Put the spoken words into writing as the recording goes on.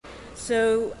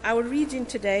So our reading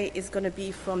today is going to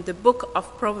be from the book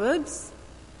of Proverbs,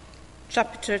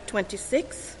 chapter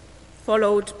 26,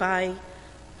 followed by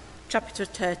chapter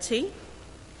 30.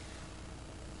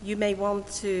 You may want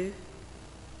to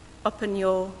open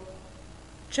your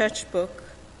church book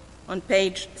on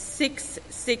page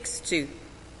 662.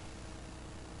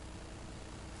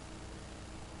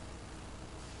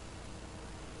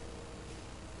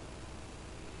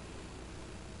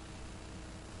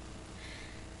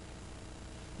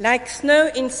 Like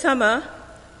snow in summer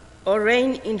or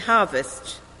rain in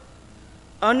harvest,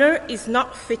 honor is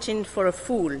not fitting for a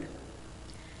fool.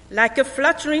 Like a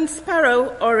fluttering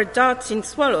sparrow or a darting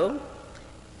swallow,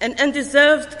 an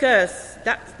undeserved curse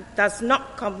that does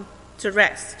not come to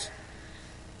rest.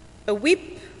 A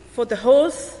whip for the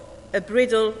horse, a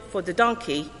bridle for the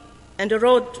donkey, and a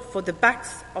rod for the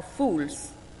backs of fools.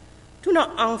 Do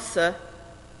not answer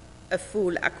a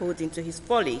fool according to his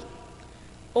folly,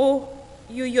 or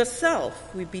you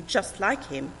yourself will be just like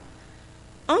him.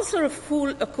 Answer a fool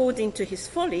according to his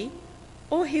folly,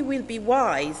 or he will be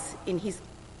wise in his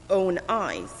own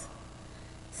eyes.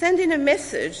 Sending a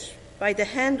message by the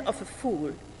hand of a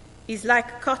fool is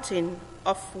like cutting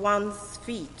off one's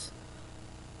feet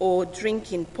or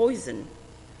drinking poison.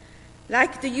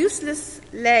 Like the useless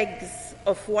legs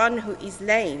of one who is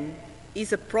lame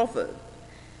is a proverb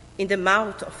in the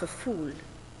mouth of a fool.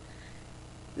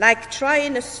 Like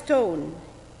trying a stone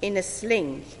in a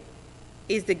sling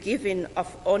is the giving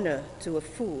of honor to a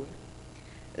fool.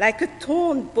 Like a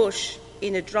thorn bush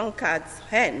in a drunkard's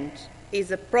hand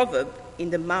is a proverb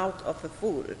in the mouth of a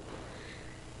fool.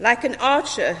 Like an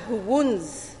archer who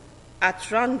wounds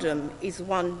at random is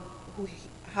one who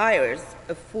hires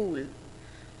a fool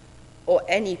or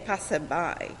any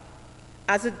passerby.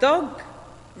 As a dog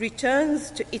returns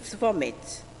to its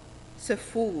vomit, so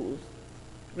fools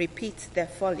repeat their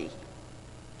folly.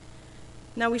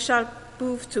 Now we shall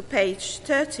move to page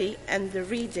 30, and the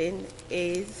reading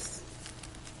is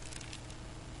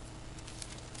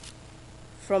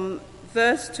from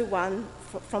verse 1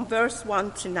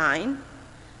 to 9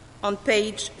 on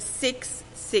page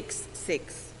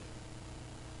 666.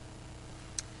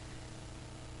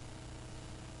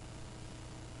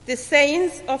 The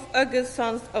sayings of August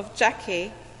sons of Jakeh,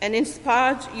 an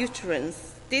inspired utterance,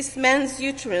 this man's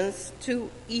utterance to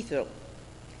Ethel.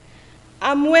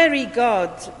 I'm weary,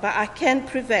 God, but I can't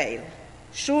prevail.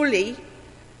 Surely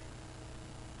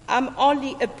I'm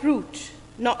only a brute,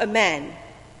 not a man.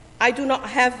 I do not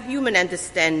have human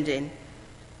understanding.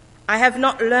 I have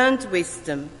not learned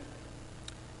wisdom,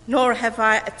 nor have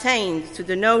I attained to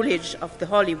the knowledge of the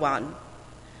Holy One,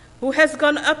 who has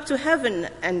gone up to heaven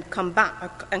and come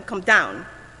down,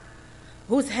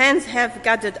 whose hands have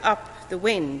gathered up the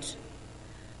wind,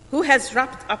 who has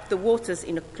wrapped up the waters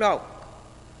in a cloak,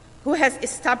 who has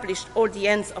established all the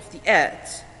ends of the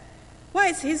earth. What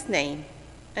is his name,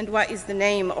 and what is the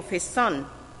name of his son?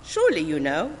 Surely you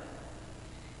know.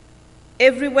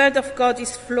 Every word of God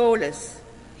is flawless.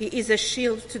 He is a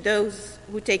shield to those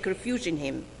who take refuge in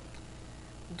him.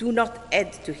 Do not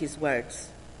add to his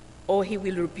words, or he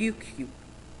will rebuke you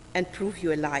and prove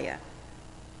you a liar.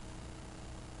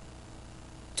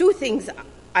 Two things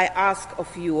I ask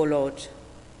of you, O Lord.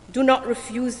 Do not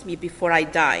refuse me before I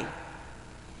die.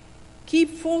 Keep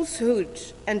falsehood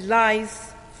and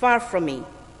lies far from me.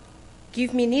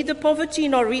 Give me neither poverty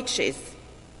nor riches,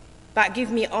 but give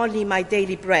me only my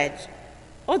daily bread.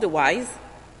 Otherwise,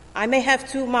 I may have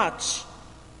too much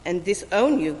and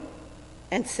disown you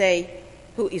and say,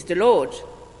 who is the Lord?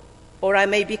 Or I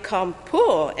may become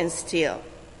poor and steal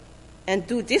and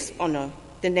do dishonor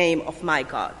the name of my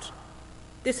God.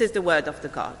 This is the word of the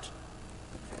God.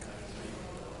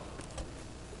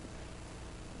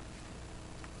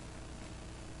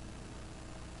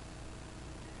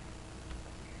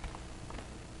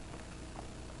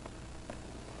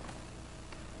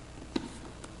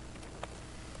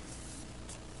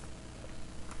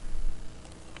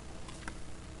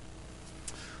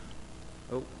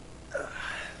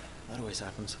 That always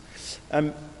happens.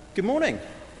 Good morning.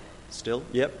 Still,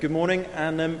 yep, good morning,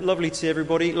 and lovely to see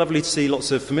everybody. Lovely to see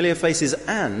lots of familiar faces,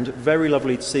 and very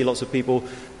lovely to see lots of people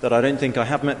that I don't think I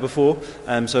have met before.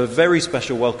 So a very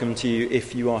special welcome to you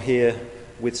if you are here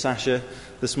with Sasha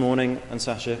this morning. And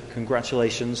Sasha,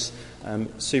 congratulations.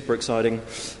 Super exciting.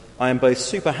 I am both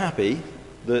super happy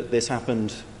that this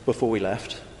happened before we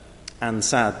left, and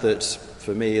sad that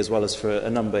for me, as well as for a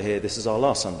number here, this is our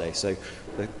last Sunday. So,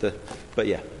 but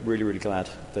yeah, really, really glad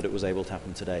that it was able to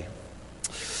happen today.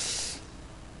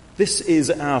 This is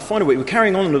our final week. We're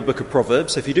carrying on in the book of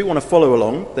Proverbs. So if you do want to follow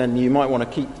along, then you might want to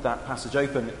keep that passage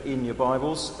open in your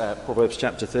Bibles, Proverbs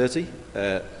chapter 30.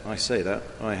 I say that,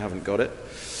 I haven't got it.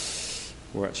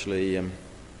 We're actually,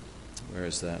 where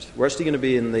is that? We're actually going to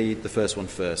be in the first one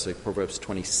first, so Proverbs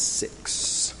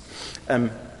 26. And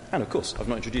of course, I've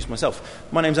not introduced myself.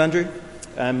 My name's Andrew.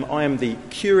 I am the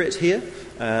curate here.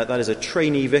 That is a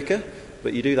trainee vicar,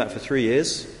 but you do that for 3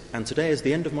 years, and today is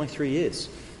the end of my 3 years.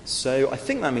 So I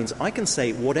think that means I can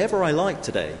say whatever I like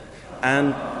today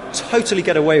and totally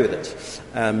get away with it.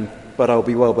 But I'll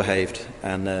be well behaved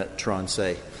and try and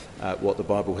say what the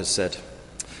Bible has said.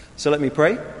 So let me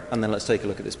pray, and then let's take a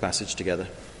look at this passage together.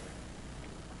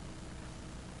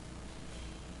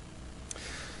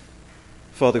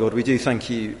 Father God, we do thank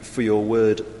you for your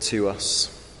word to us.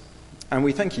 And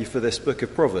we thank you for this book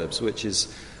of Proverbs, which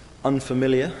is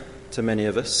unfamiliar to many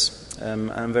of us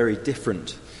and very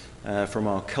different from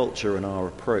our culture and our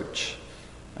approach.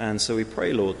 And so we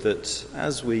pray, Lord, that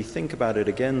as we think about it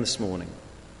again this morning,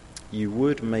 you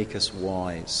would make us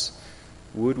wise.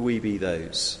 Would we be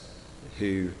those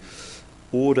who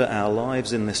order our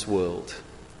lives in this world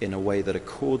in a way that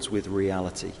accords with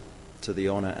reality, to the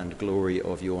honour and glory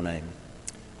of your name.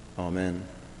 Amen.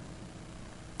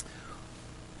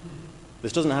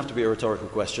 This doesn't have to be a rhetorical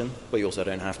question, but you also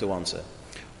don't have to answer.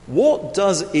 What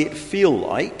does it feel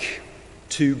like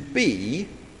to be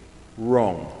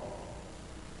wrong?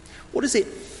 What does it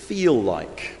feel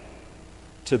like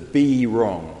to be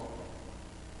wrong?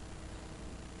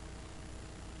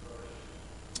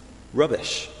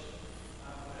 Rubbish.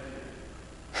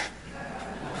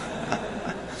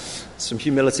 Some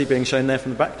humility being shown there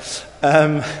from the back.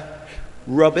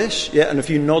 Rubbish, yeah, and a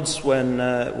few nods when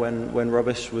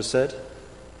rubbish was said.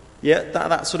 Yeah,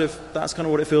 that's kind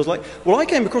of what it feels like. Well, I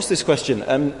came across this question.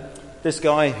 This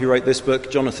guy who wrote this book,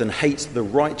 Jonathan Haidt, The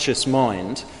Righteous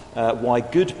Mind, Why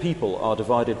Good People Are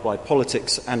Divided by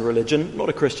Politics and Religion. Not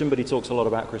a Christian, but he talks a lot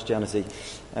about Christianity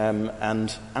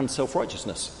and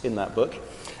self-righteousness in that book.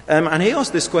 And he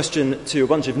asked this question to a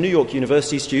bunch of New York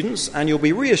University students, and you'll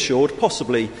be reassured,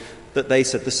 possibly, that they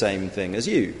said the same thing as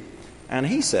you. And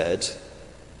he said,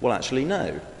 well, actually,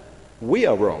 no. We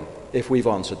are wrong if we've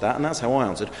answered that, and that's how I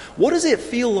answered. What does it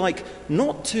feel like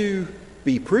not to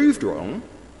be proved wrong,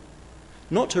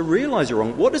 not to realise you're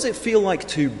wrong? What does it feel like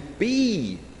to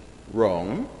be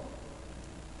wrong?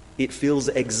 It feels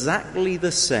exactly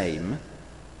the same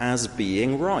as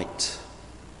being right.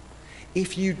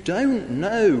 If you don't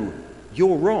know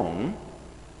you're wrong,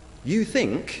 you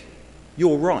think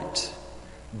you're right.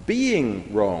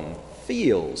 Being wrong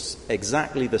feels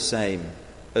exactly the same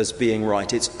as being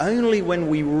right. It's only when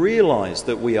we realise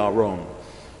that we are wrong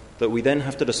that we then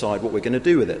have to decide what we're going to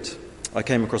do with it. I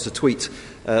came across a tweet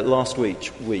last week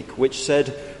which said,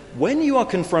 when you are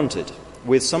confronted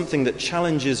with something that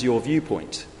challenges your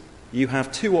viewpoint, you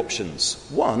have two options.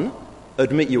 One,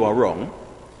 admit you are wrong.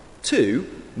 Two,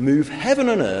 move heaven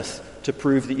and earth to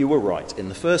prove that you were right in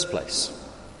the first place.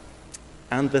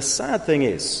 And the sad thing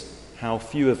is how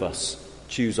few of us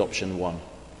choose option one.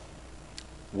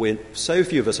 So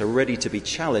few of us are ready to be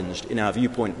challenged in our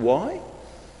viewpoint. Why?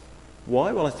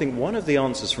 Why? Well, I think one of the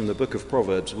answers from the book of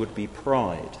Proverbs would be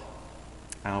pride.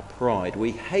 Our pride.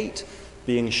 We hate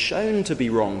being shown to be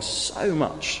wrong so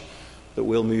much that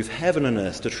we'll move heaven and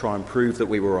earth to try and prove that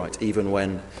we were right, even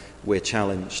when we're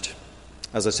challenged.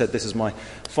 As I said, this is my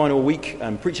final week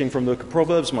preaching from the book of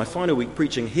Proverbs, my final week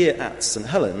preaching here at St.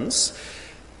 Helens.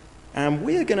 And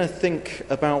we're going to think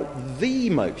about the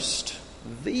most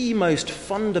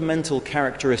fundamental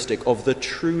characteristic of the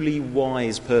truly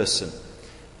wise person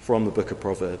from the book of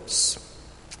Proverbs.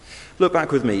 Look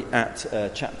back with me at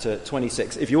chapter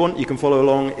 26. If you want, you can follow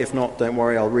along. If not, don't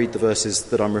worry, I'll read the verses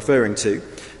that I'm referring to.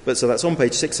 But so that's on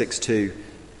page 662,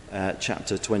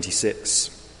 chapter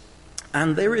 26.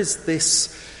 And there is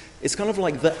this, it's kind of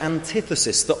like the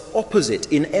antithesis, the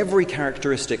opposite in every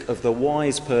characteristic of the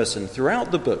wise person.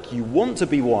 Throughout the book, you want to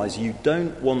be wise, you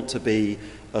don't want to be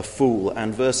a fool.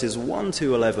 And verses 1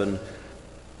 to 11,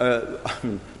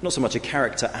 not so much a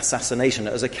character assassination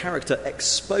as a character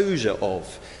exposure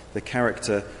of the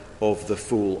character of the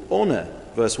fool. Honour,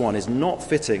 verse 1, is not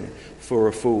fitting for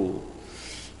a fool.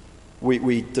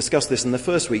 We discussed this in the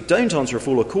first week. Don't answer a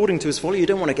fool according to his folly. You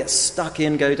don't want to get stuck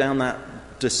in, go down that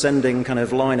descending kind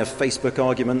of line of Facebook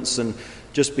arguments and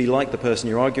just be like the person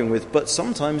you're arguing with. But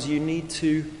sometimes you need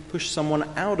to push someone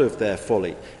out of their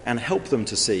folly and help them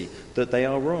to see that they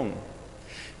are wrong.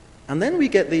 And then we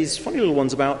get these funny little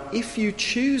ones about if you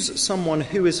choose someone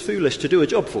who is foolish to do a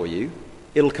job for you,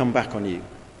 it'll come back on you.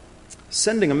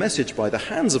 Sending a message by the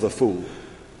hands of a fool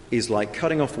is like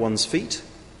cutting off one's feet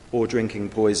or drinking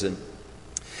poison.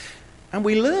 And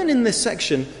we learn in this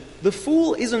section, the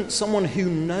fool isn't someone who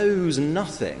knows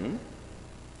nothing.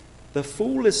 The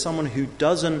fool is someone who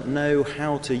doesn't know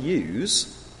how to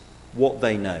use what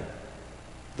they know.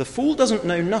 The fool doesn't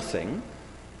know nothing.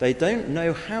 They don't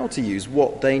know how to use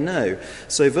what they know.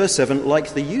 So verse 7,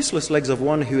 like the useless legs of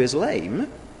one who is lame,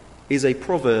 is a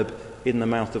proverb in the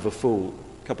mouth of a fool.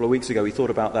 A couple of weeks ago we thought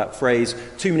about that phrase,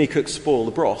 too many cooks spoil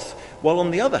the broth, while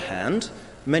on the other hand,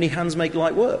 many hands make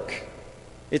light work.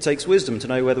 It takes wisdom to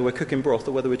know whether we're cooking broth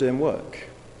or whether we're doing work.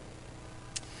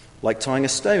 Like tying a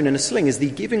stone in a sling is the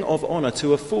giving of honour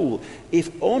to a fool.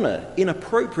 If honour,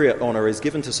 inappropriate honour, is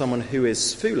given to someone who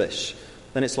is foolish,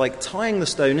 then it's like tying the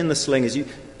stone in the sling,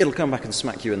 it'll come back and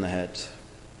smack you in the head.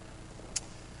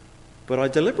 But I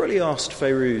deliberately asked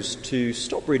Feiruz to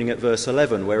stop reading at verse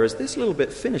 11, whereas this little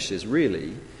bit finishes,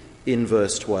 really, in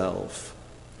verse 12.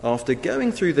 After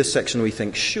going through this section, we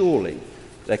think, surely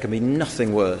there can be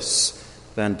nothing worse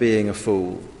than being a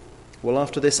fool. Well,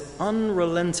 after this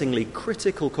unrelentingly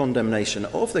critical condemnation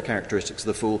of the characteristics of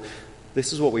the fool,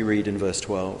 this is what we read in verse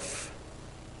 12.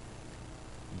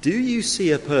 Do you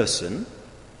see a person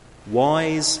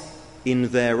wise in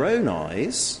their own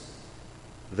eyes?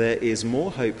 There is more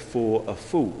hope for a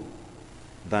fool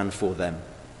than for them.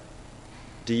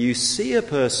 Do you see a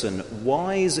person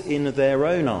wise in their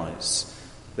own eyes?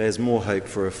 There's more hope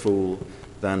for a fool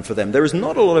than for them. There is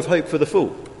not a lot of hope for the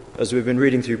fool, as we've been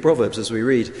reading through Proverbs as we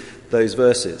read those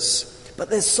verses. But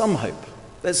there's some hope.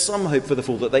 There's some hope for the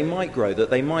fool, that they might grow, that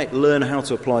they might learn how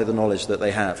to apply the knowledge that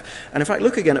they have. And in fact,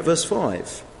 look again at verse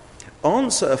 5.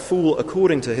 Answer a fool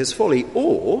according to his folly,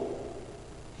 or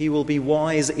he will be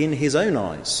wise in his own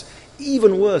eyes.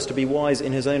 Even worse to be wise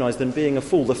in his own eyes than being a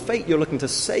fool. The fate you're looking to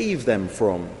save them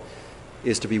from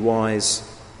is to be wise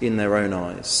in their own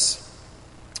eyes.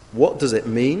 What does it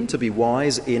mean to be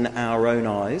wise in our own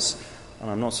eyes?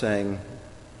 And I'm not saying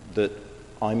that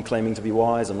I'm claiming to be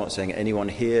wise. I'm not saying anyone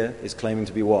here is claiming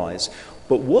to be wise.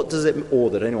 But what does it, or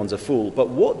that anyone's a fool, but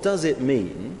what does it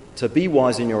mean to be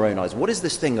wise in your own eyes? What is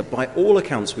this thing that by all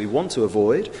accounts we want to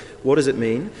avoid? What does it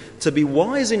mean? To be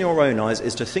wise in your own eyes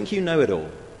is to think you know it all.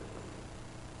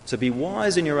 To be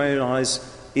wise in your own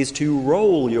eyes is to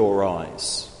roll your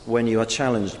eyes when you are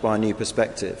challenged by a new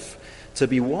perspective. To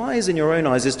be wise in your own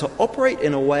eyes is to operate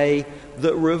in a way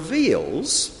that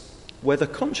reveals, whether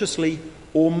consciously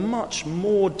or much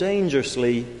more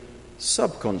dangerously,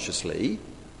 subconsciously,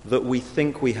 that we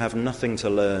think we have nothing to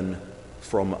learn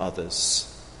from others.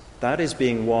 That is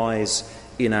being wise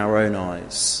in our own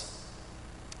eyes.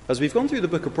 As we've gone through the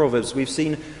book of Proverbs, we've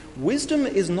seen wisdom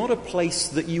is not a place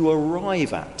that you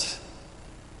arrive at.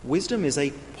 Wisdom is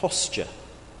a posture.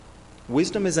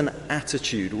 Wisdom is an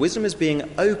attitude. Wisdom is being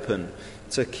open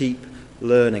to keep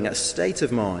learning, a state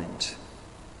of mind.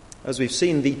 As we've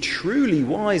seen, the truly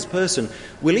wise person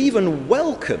will even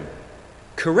welcome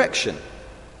correction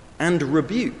and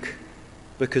rebuke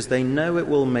because they know it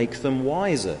will make them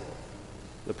wiser.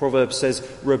 The proverb says,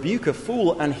 rebuke a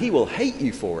fool and he will hate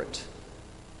you for it.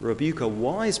 Rebuke a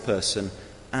wise person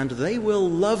and they will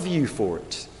love you for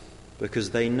it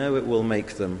because they know it will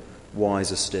make them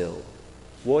wiser still.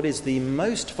 What is the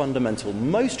most fundamental,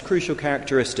 most crucial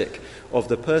characteristic of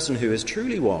the person who is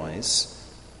truly wise?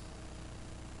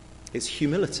 It's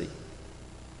humility.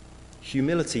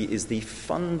 Humility is the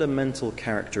fundamental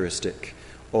characteristic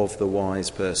of the wise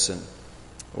person.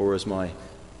 Or as my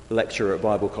lecturer at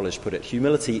Bible College put it,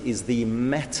 humility is the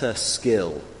meta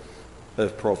skill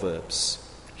of Proverbs.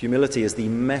 Humility is the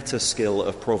meta skill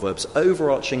of Proverbs,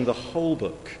 overarching the whole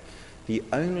book. The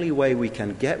only way we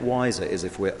can get wiser is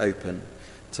if we're open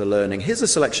to learning. Here's a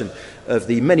selection of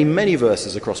the many, many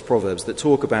verses across Proverbs that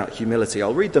talk about humility.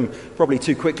 I'll read them probably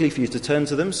too quickly for you to turn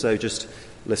to them, so just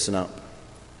listen up.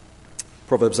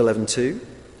 Proverbs 11:2.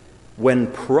 When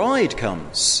pride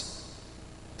comes,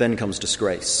 then comes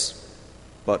disgrace,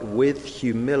 but with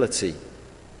humility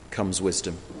comes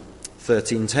wisdom.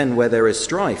 13:10. Where there is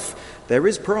strife, there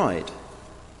is pride,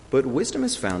 but wisdom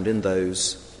is found in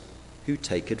those who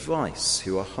take advice,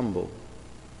 who are humble.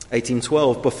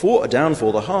 18:12. Before a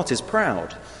downfall, the heart is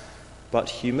proud, but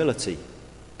humility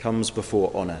comes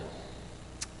before honour.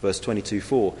 Verse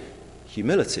 22:4.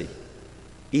 Humility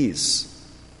is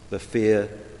the fear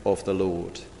of the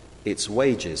Lord. Its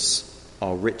wages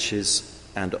are riches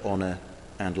and honour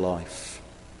and life.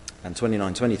 And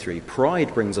 29:23.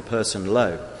 Pride brings a person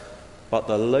low, but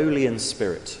the lowly in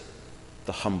spirit,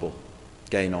 the humble,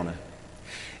 gain honour.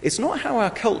 It's not how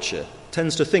our culture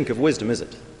tends to think of wisdom, is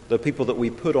it? The people that we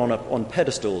put on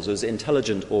pedestals as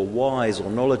intelligent or wise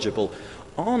or knowledgeable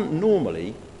aren't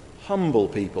normally humble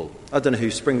people. I don't know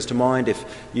who springs to mind if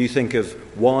you think of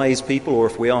wise people, or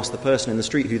if we ask the person in the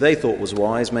street who they thought was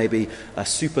wise, maybe a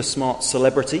super smart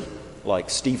celebrity like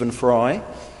Stephen Fry,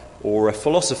 or a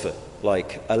philosopher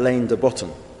like Alain de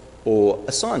Botton, or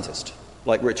a scientist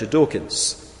like Richard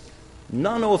Dawkins,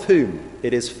 none of whom,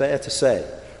 it is fair to say,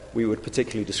 we would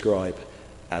particularly describe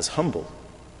as humble.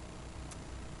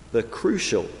 The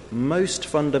crucial, most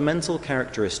fundamental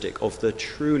characteristic of the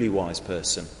truly wise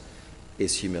person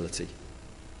is humility.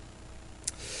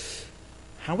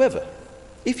 However,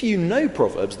 if you know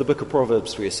Proverbs, the book of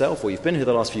Proverbs, for yourself, or you've been here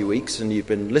the last few weeks and you've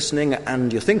been listening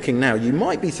and you're thinking now, you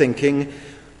might be thinking,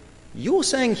 you're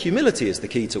saying humility is the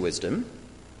key to wisdom,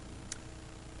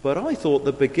 but I thought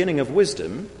the beginning of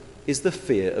wisdom is the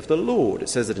fear of the Lord. It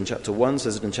says it in chapter 1,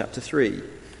 says it in chapter 3,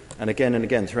 and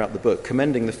again throughout the book,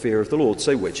 commending the fear of the Lord.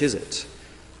 So which is it?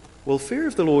 Well, fear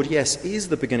of the Lord, yes, is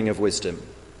the beginning of wisdom.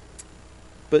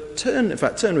 But turn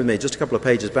with me just a couple of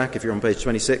pages back, if you're on page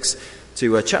 26,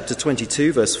 to chapter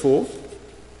 22, verse 4.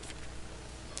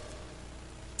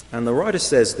 And the writer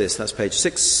says this, that's page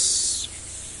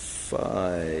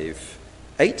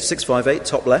 658,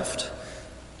 top left.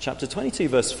 Chapter 22,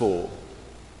 verse 4.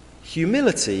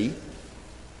 Humility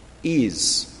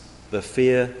is the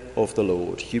fear of the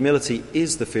Lord. Humility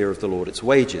is the fear of the Lord. Its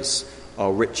wages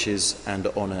are riches and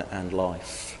honour and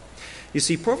life. You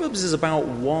see, Proverbs is about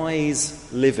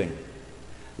wise living.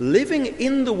 Living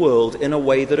in the world in a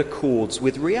way that accords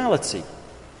with reality.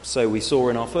 So we saw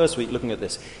in our first week looking at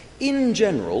this. In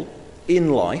general,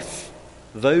 in life,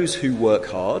 those who work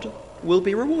hard will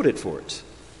be rewarded for it.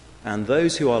 And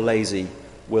those who are lazy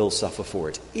will suffer for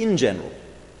it. In general.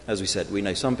 As we said, we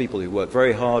know some people who work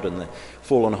very hard and they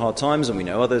fall on hard times, and we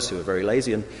know others who are very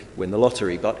lazy and win the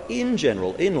lottery. But in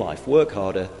general, in life, work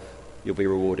harder, you'll be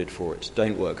rewarded for it.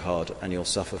 Don't work hard and you'll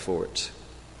suffer for it.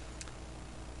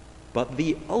 But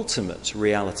the ultimate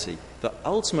reality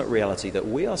that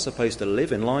we are supposed to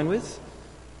live in line with,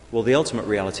 well, the ultimate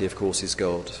reality, of course, is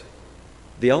God.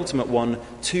 The ultimate one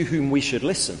to whom we should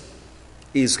listen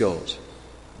is God.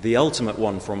 The ultimate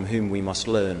one from whom we must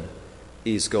learn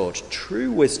is God.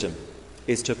 True wisdom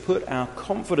is to put our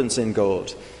confidence in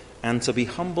God and to be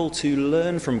humble to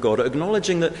learn from God,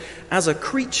 acknowledging that as a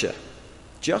creature,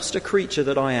 just a creature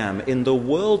that I am, in the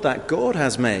world that God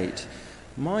has made,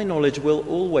 my knowledge will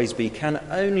always be, can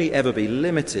only ever be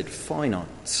limited,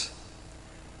 finite.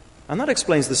 And that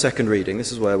explains the second reading.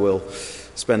 This is where we'll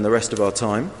spend the rest of our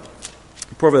time.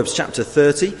 Proverbs chapter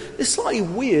 30, this slightly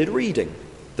weird reading.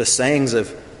 The sayings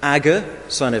of Agur,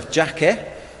 son of Jakeh.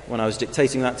 When I was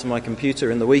dictating that to my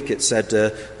computer in the week, it said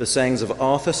the sayings of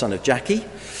Arthur, son of Jackie.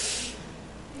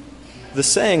 The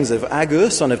sayings of Agur,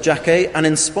 son of Jakeh, an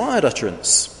inspired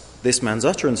utterance. This man's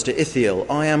utterance to Ithiel,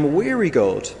 I am weary,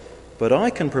 God, but I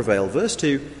can prevail. Verse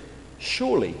 2,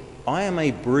 surely I am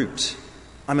a brute.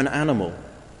 I'm an animal,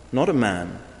 not a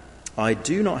man. I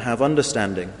do not have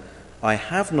understanding. I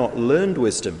have not learned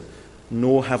wisdom,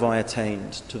 nor have I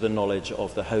attained to the knowledge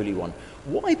of the Holy One.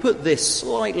 Why put this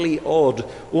slightly odd,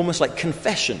 almost like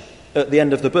confession at the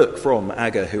end of the book from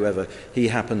Agur, whoever he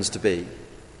happens to be?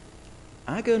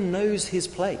 Agur knows his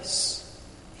place.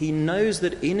 He knows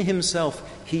that in himself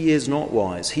he is not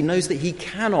wise. He knows that he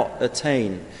cannot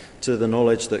attain to the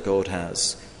knowledge that God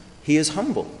has. He is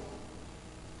humble.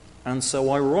 And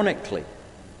so ironically,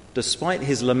 despite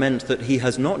his lament that he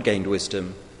has not gained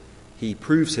wisdom, he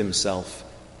proves himself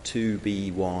to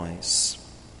be wise.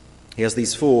 He has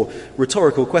these 4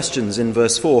 rhetorical questions in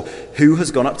verse 4. Who has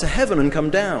gone up to heaven and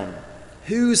come down?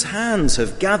 Whose hands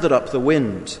have gathered up the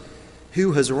wind?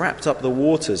 Who has wrapped up the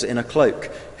waters in a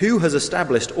cloak? Who has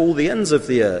established all the ends of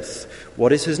the earth?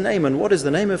 What is his name and what is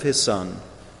the name of his son?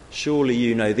 Surely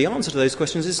you know. The answer to those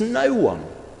questions is no one.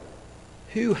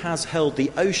 Who has held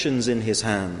the oceans in his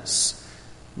hands?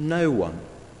 No one.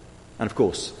 And of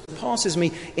course, passes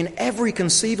me in every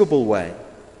conceivable way.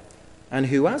 And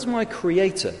who, as my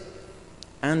creator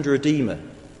and redeemer,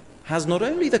 has not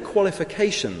only the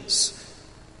qualifications,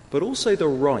 but also the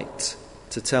right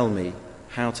to tell me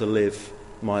how to live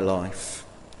my life.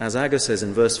 As Agur says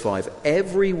in verse 5,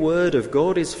 every word of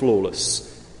God is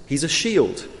flawless. He's a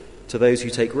shield to those who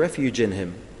take refuge in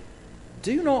him.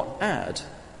 Do not add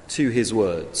to his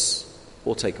words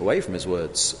or take away from his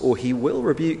words, or he will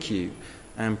rebuke you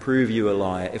and prove you a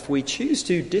liar. If we choose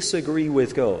to disagree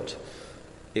with God,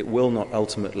 it will not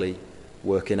ultimately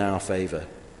work in our favour.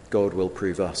 God will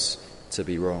prove us to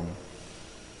be wrong.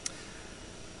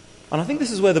 And I think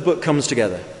this is where the book comes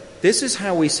together. This is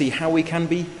how we see how we can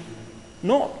be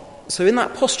not So in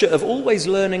that posture of always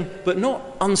learning, but not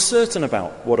uncertain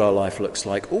about what our life looks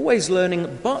like, always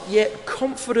learning, but yet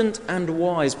confident and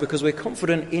wise, because we're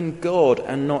confident in God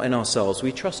and not in ourselves.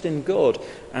 We trust in God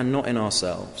and not in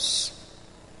ourselves.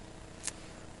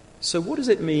 So what does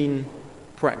it mean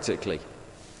practically?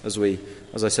 As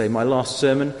I say, my last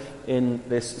sermon in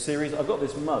this series, I've got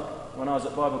this mug. When I was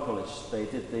at Bible college, they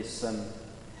did this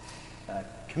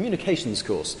communications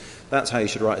course. That's how you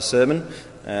should write a sermon.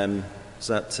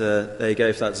 There you go.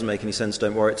 If that doesn't make any sense,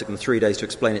 don't worry. It took them 3 days to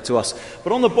explain it to us.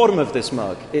 But on the bottom of this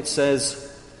mug, it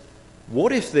says,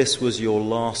 what if this was your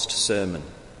last sermon?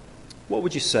 What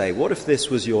would you say? What if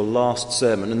this was your last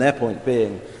sermon? And their point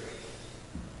being,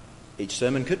 each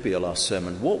sermon could be your last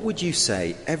sermon. What would you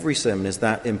say? Every sermon is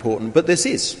that important. But this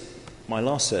is my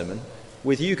last sermon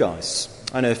with you guys.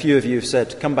 I know a few of you have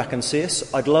said, come back and see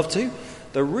us. I'd love to.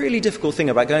 The really difficult thing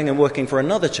about going and working for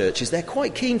another church is they're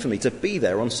quite keen for me to be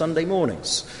there on Sunday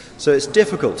mornings. So it's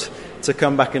difficult to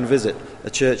come back and visit a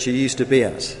church you used to be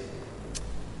at.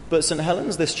 But St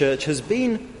Helens, this church, has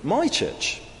been my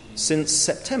church since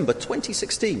September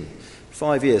 2016.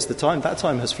 5 years. That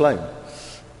time has flown.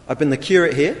 I've been the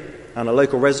curate here and a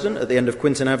local resident at the end of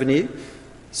Quinton Avenue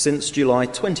since July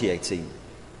 2018.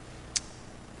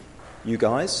 You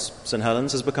guys, St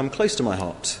Helens, has become close to my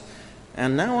heart.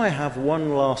 And now I have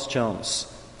one last chance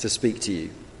to speak to you.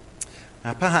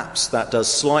 Now, perhaps that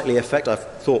does slightly affect,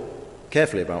 I've thought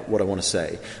carefully about what I want to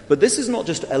say, but this is not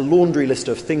just a laundry list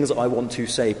of things I want to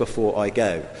say before I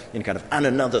go, and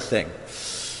another thing.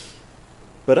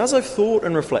 But as I've thought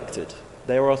and reflected,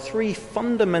 there are 3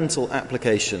 fundamental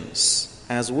applications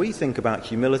as we think about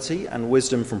humility and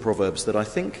wisdom from Proverbs that I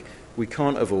think we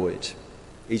can't avoid.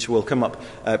 Each will come up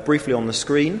briefly on the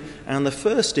screen, and the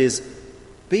first is,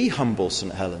 be humble,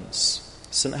 St Helens.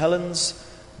 St Helens,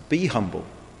 be humble.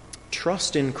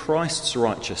 Trust in Christ's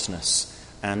righteousness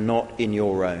and not in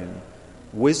your own.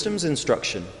 Wisdom's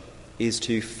instruction is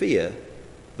to fear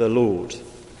the Lord,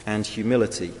 and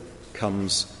humility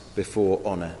comes before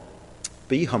honour.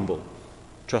 Be humble.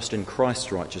 Trust in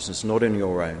Christ's righteousness, not in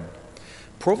your own.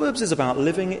 Proverbs is about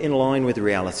living in line with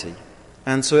reality.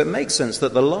 And so it makes sense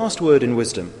that the last word in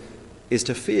wisdom is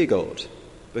to fear God,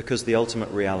 because the ultimate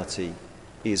reality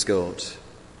is God.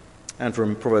 And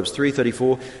from Proverbs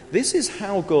 3:34, this is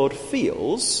how God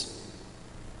feels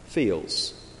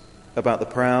about the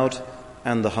proud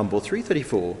and the humble.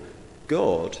 3:34,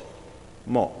 God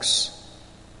mocks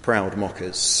proud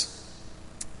mockers,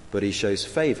 but he shows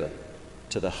favour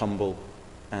to the humble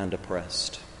and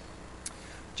oppressed.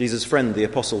 Jesus' friend, the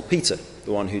Apostle Peter,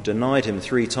 the one who denied him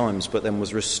 3 times but then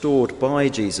was restored by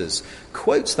Jesus,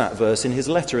 quotes that verse in his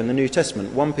letter in the New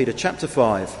Testament, 1 Peter chapter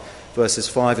 5, verses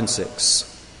 5 and 6.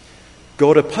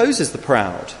 God opposes the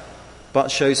proud, but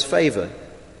shows favour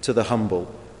to the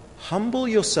humble. Humble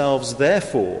yourselves,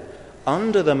 therefore,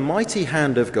 under the mighty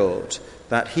hand of God,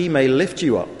 that he may lift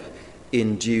you up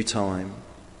in due time.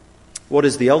 What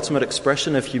is the ultimate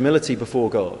expression of humility before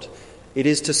God? It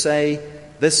is to say,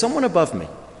 there's someone above me,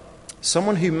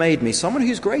 someone who made me, someone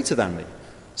who's greater than me,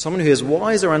 someone who is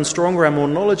wiser and stronger and more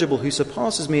knowledgeable, who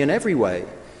surpasses me in every way,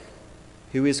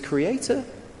 who is creator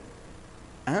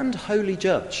and holy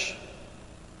judge,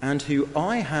 and who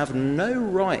I have no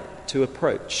right to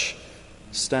approach,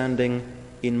 standing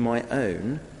in my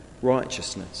own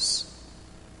righteousness.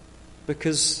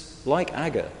 Because, like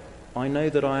Agur, I know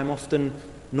that I am often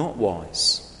not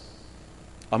wise.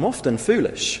 I'm often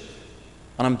foolish,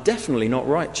 and I'm definitely not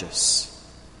righteous.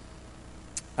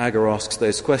 Agur asks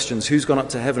those questions: who's gone up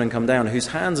to heaven and come down? Whose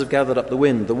hands have gathered up the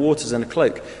wind, the waters in a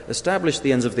cloak, established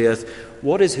the ends of the earth?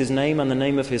 What is his name and the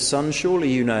name of his son? Surely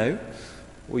you know.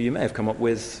 Well, you may have come up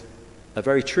with a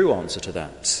very true answer to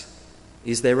that.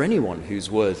 Is there anyone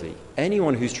who's worthy?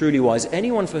 Anyone who's truly wise?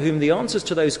 Anyone for whom the answers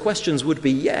to those questions would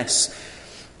be yes?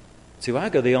 To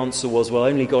Agur, the answer was, well,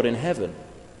 only God in heaven.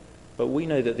 But we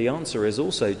know that the answer is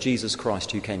also Jesus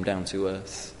Christ, who came down to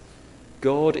earth.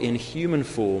 God in human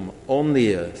form on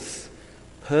the earth,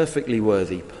 perfectly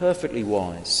worthy, perfectly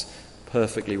wise,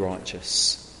 perfectly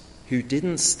righteous, who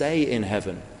didn't stay in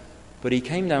heaven, but he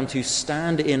came down to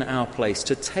stand in our place,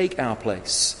 to take our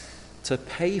place, to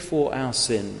pay for our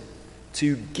sin,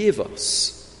 to give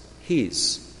us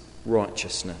his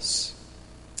righteousness.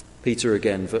 Peter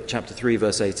again, chapter 3,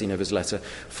 verse 18 of his letter.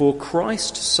 For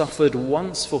Christ suffered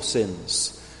once for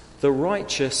sins, the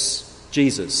righteous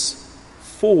Jesus,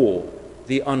 for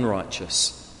the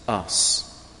unrighteous,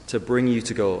 us, to bring you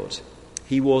to God.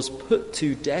 He was put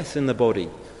to death in the body,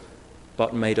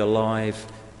 but made alive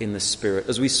in the spirit.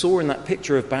 As we saw in that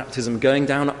picture of baptism, going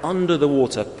down under the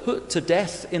water, put to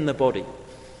death in the body,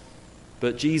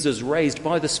 but Jesus raised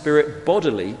by the Spirit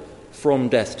bodily from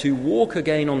death, to walk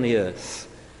again on the earth.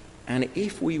 And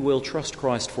if we will trust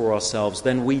Christ for ourselves,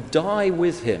 then we die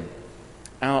with him.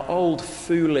 Our old,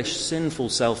 foolish, sinful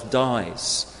self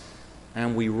dies,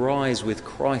 and we rise with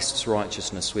Christ's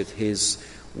righteousness, with his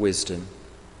wisdom.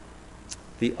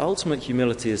 The ultimate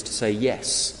humility is to say,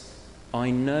 yes, I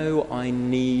know I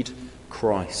need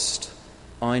Christ.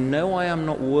 I know I am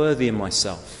not worthy in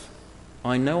myself.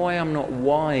 I know I am not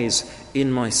wise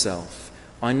in myself.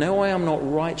 I know I am not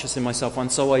righteous in myself,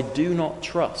 and so I do not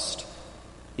trust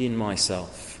in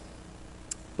myself.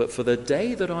 But for the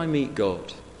day that I meet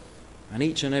God, and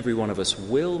each and every one of us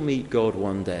will meet God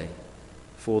one day,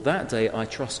 for that day I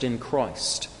trust in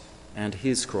Christ and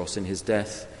his cross, in his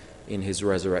death, in his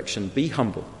resurrection. Be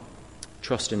humble.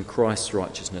 Trust in Christ's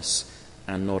righteousness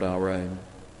and not our own.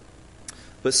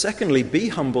 But secondly, be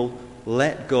humble.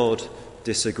 Let God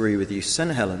disagree with you.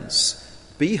 St. Helens,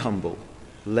 be humble.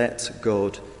 Let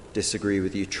God disagree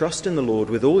with you. Trust in the Lord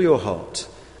with all your heart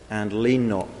and lean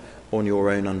not on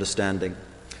your own understanding.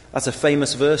 That's a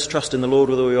famous verse, trust in the Lord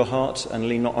with all your heart and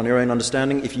lean not on your own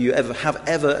understanding. If you have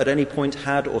ever at any point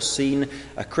had or seen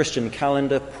a Christian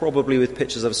calendar, probably with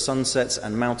pictures of sunsets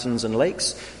and mountains and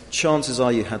lakes, chances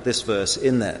are you had this verse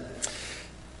in there.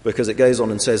 Because it goes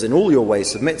on and says, in all your ways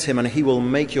submit to him and he will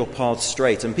make your paths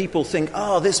straight. And people think,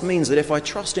 this means that if I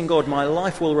trust in God, my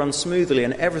life will run smoothly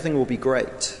and everything will be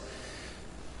great.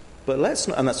 But that's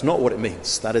not what it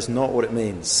means. That is not what it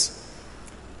means.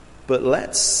 But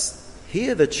let's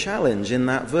hear the challenge in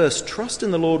that verse. Trust in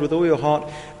the Lord with all your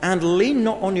heart and lean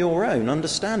not on your own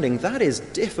understanding. That is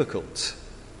difficult.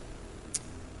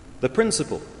 The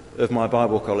principal of my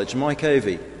Bible college, Mike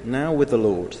Ovey, now with the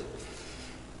Lord,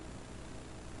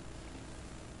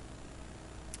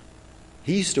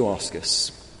 he used to ask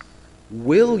us,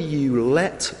 will you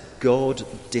let God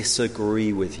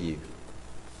disagree with you?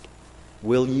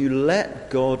 Will you let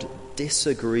God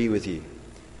disagree with you?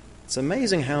 It's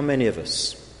amazing how many of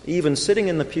us, even sitting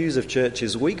in the pews of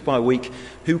churches week by week,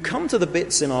 who come to the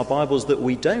bits in our Bibles that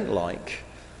we don't like,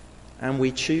 and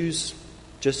we choose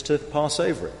just to pass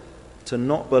over it, to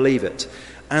not believe it.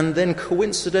 And then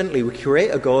coincidentally we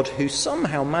create a God who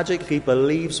somehow magically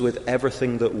believes with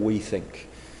everything that we think.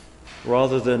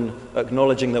 Rather than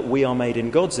acknowledging that we are made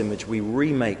in God's image, we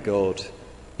remake God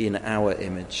in our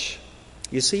image.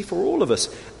 You see, for all of us,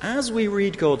 as we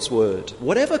read God's word,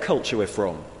 whatever culture we're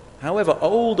from, however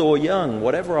old or young,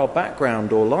 whatever our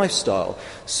background or lifestyle,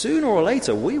 sooner or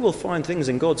later we will find things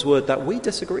in God's word that we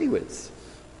disagree with,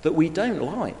 that we don't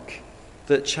like,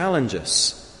 that challenge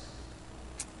us.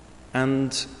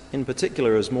 And in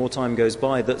particular, as more time goes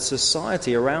by, that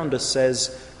society around us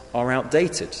says are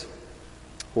outdated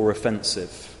or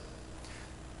offensive.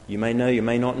 You may know, you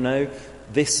may not know,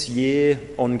 this year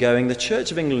ongoing, the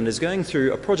Church of England is going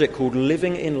through a project called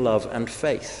Living in Love and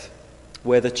Faith,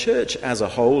 where the church as a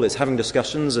whole is having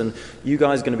discussions, and you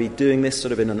guys are going to be doing this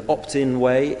sort of in an opt-in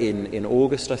way in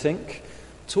August, I think,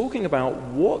 talking about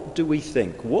what do we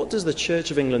think, what does the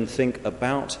Church of England think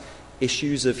about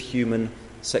issues of human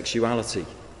sexuality.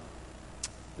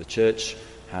 The church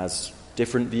has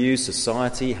different views,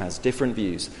 society has different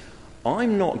views.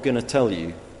 I'm not going to tell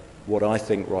you what I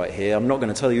think right here. I'm not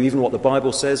going to tell you even what the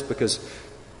Bible says, because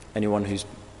anyone who's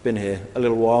been here a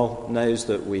little while knows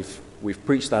that we've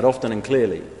preached that often and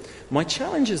clearly. My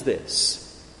challenge is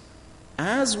this: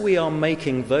 as we are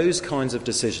making those kinds of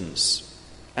decisions,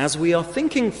 as we are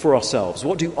thinking for ourselves,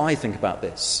 what do I think about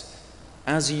this?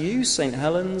 As you, St.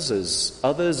 Helens, as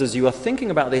others, as you are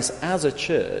thinking about this as a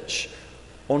church,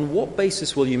 on what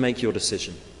basis will you make your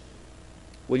decision?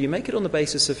 Will you make it on the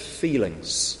basis of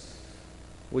feelings?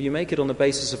 Will you make it on the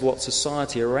basis of what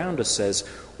society around us says?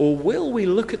 Or will we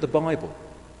look at the Bible?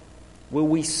 Will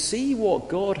we see what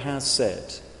God has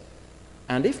said?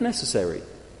 And if necessary,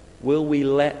 will we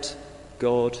let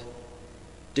God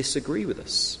disagree with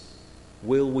us?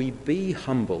 Will we be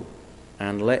humble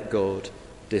and let God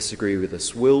disagree with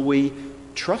us? Will we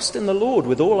trust in the Lord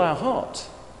with all our heart?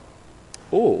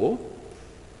 Or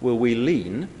will we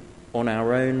lean on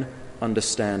our own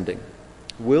understanding?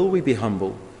 Will we be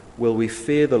humble? Will we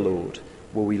fear the Lord?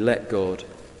 Will we let God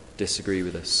disagree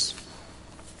with us?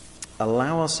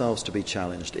 Allow ourselves to be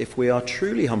challenged. If we are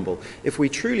truly humble, if we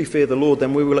truly fear the Lord,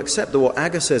 then we will accept that what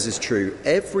Aga says is true.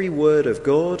 Every word of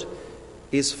God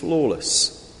is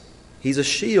flawless. He's a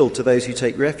shield to those who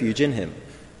take refuge in him.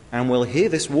 And we'll hear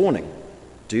this warning: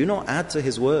 do not add to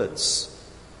his words.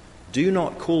 Do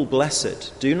not call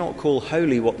blessed, do not call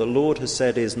holy what the Lord has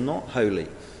said is not holy.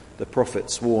 The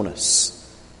prophets warn us.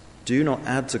 Do not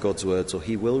add to God's words, or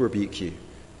he will rebuke you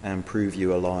and prove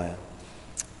you a liar.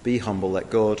 Be humble, let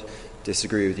God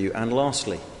disagree with you. And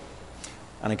lastly,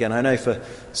 And again, I know for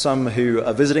some who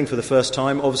are visiting for the first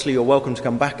time, obviously you're welcome to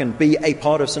come back and be a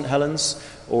part of St. Helens,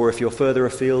 or if you're further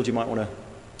afield, you might want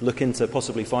to look into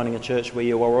possibly finding a church where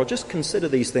you are, or just consider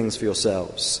these things for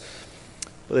yourselves.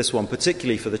 But this one,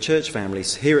 particularly for the church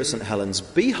families here at St. Helens,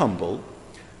 be humble,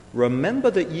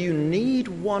 remember that you need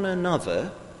one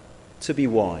another to be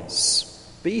wise.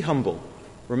 Be humble.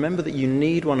 Remember that you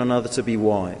need one another to be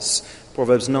wise.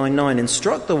 Proverbs 9:9,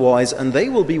 instruct the wise and they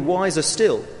will be wiser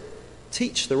still.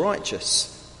 Teach the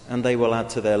righteous and they will add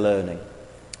to their learning.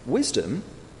 Wisdom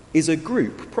is a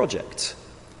group project.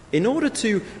 In order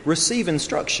to receive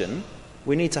instruction,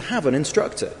 we need to have an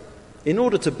instructor. In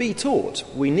order to be taught,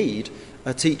 we need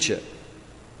a teacher.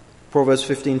 Proverbs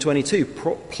 15:22,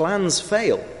 plans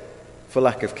fail for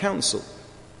lack of counsel,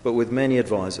 but with many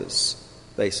advisors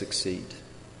they succeed.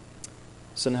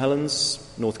 St. Helens,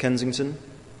 North Kensington,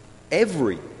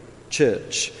 every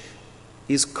church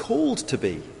is called to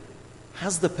be,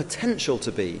 has the potential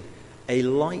to be, a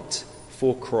light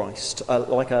for Christ,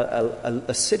 like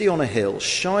a city on a hill,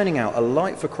 shining out, a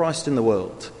light for Christ in the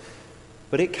world.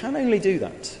 But it can only do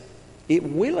that. It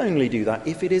will only do that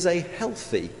if it is a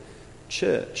healthy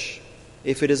church,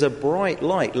 if it is a bright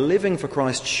light, living for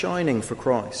Christ, shining for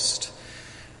Christ.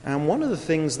 And one of the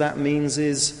things that means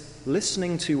is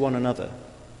listening to one another.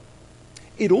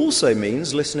 It also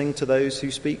means listening to those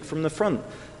who speak from the front.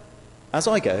 As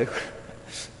I go,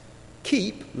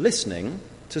 keep listening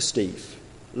to Steve.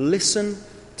 Listen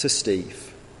to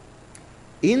Steve.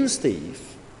 In Steve,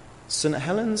 St.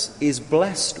 Helens is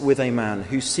blessed with a man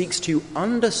who seeks to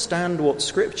understand what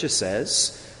Scripture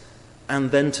says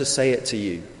and then to say it to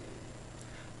you.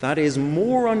 That is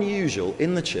more unusual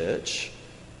in the church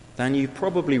than you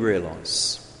probably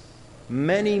realise.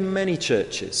 Many, many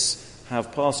churches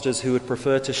have pastors who would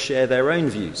prefer to share their own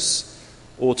views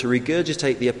or to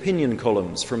regurgitate the opinion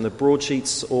columns from the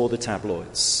broadsheets or the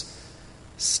tabloids.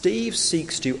 Steve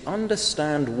seeks to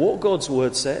understand what God's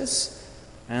word says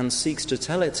and seeks to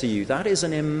tell it to you. That is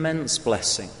an immense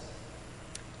blessing.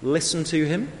 Listen to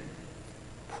him,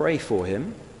 pray for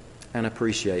him, and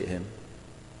appreciate him.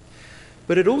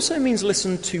 But it also means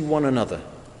listen to one another.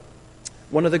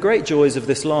 One of the great joys of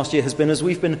this last year has been, as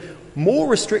we've been more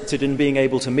restricted in being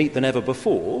able to meet than ever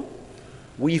before,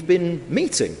 we've been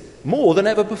meeting more than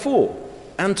ever before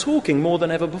and talking more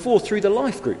than ever before through the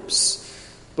life groups.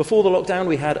 Before the lockdown,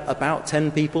 we had about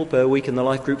 10 people per week in the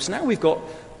life groups. Now we've got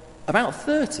about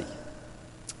 30.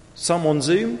 Some on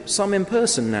Zoom, some in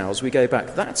person now as we go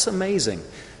back. That's amazing.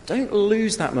 Don't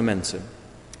lose that momentum.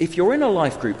 If you're in a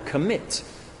life group, commit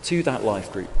to that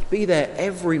life group. Be there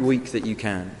every week that you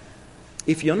can.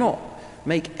 If you're not,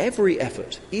 make every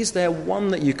effort. Is there one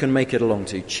that you can make it along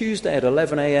to? Tuesday at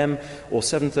 11 a.m. or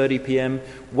 7:30 p.m,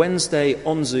 Wednesday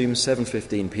on Zoom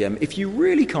 7:15 p.m. If you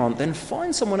really can't, then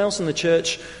find someone else in the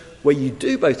church where you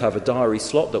do both have a diary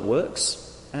slot that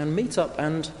works and meet up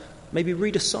and maybe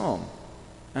read a psalm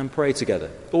and pray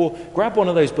together. Or grab one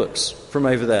of those books from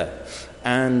over there,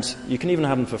 and you can even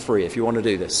have them for free if you want to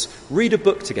do this. Read a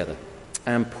book together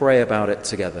and pray about it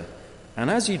together. And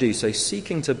as you do so,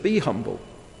 seeking to be humble,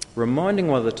 reminding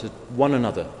one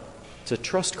another to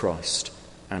trust Christ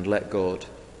and let God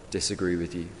disagree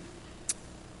with you.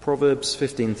 Proverbs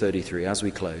 15:33, as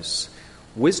we close.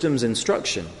 Wisdom's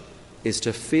instruction is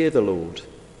to fear the Lord,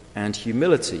 and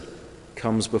humility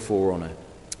comes before honour.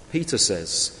 Peter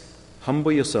says,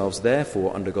 humble yourselves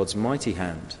therefore under God's mighty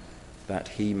hand, that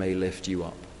he may lift you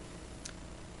up.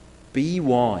 Be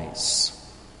wise.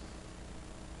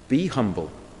 Be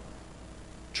humble.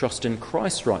 Trust in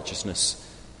Christ's righteousness,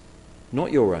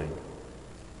 not your own.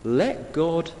 Let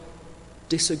God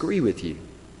disagree with you.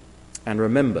 And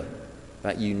remember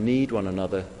that you need one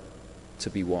another to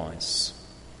be wise.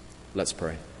 Let's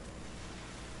pray.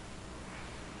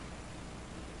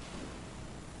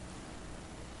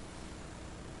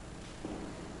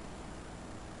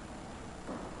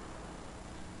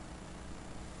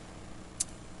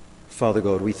 Father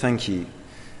God, we thank you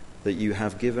that you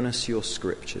have given us your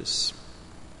scriptures.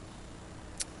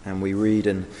 And we read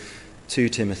in 2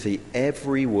 Timothy,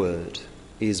 every word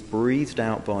is breathed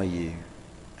out by you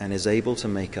and is able to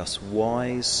make us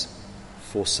wise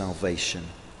for salvation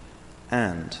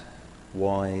and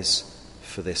wise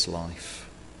for this life.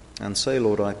 And so,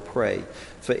 Lord, I pray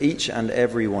for each and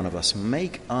every one of us,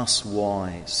 make us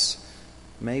wise.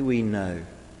 May we know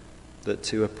that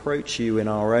to approach you in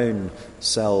our own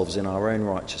selves, in our own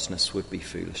righteousness, would be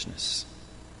foolishness.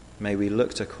 May we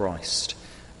look to Christ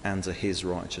and to his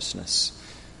righteousness.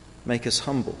 Make us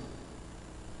humble.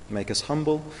 Make us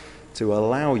humble to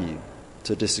allow you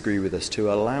to disagree with us,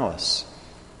 to allow us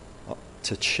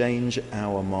to change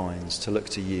our minds, to look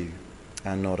to you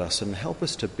and not us. And help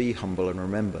us to be humble and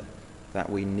remember that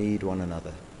we need one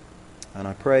another. And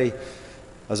I pray,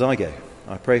 as I go,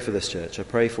 I pray for this church. I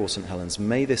pray for St. Helens.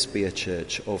 May this be a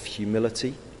church of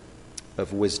humility,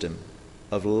 of wisdom,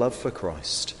 of love for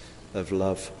Christ, of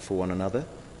love for one another,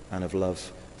 and of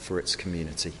love for its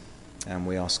community. And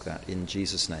we ask that in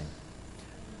Jesus' name.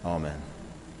 Amen.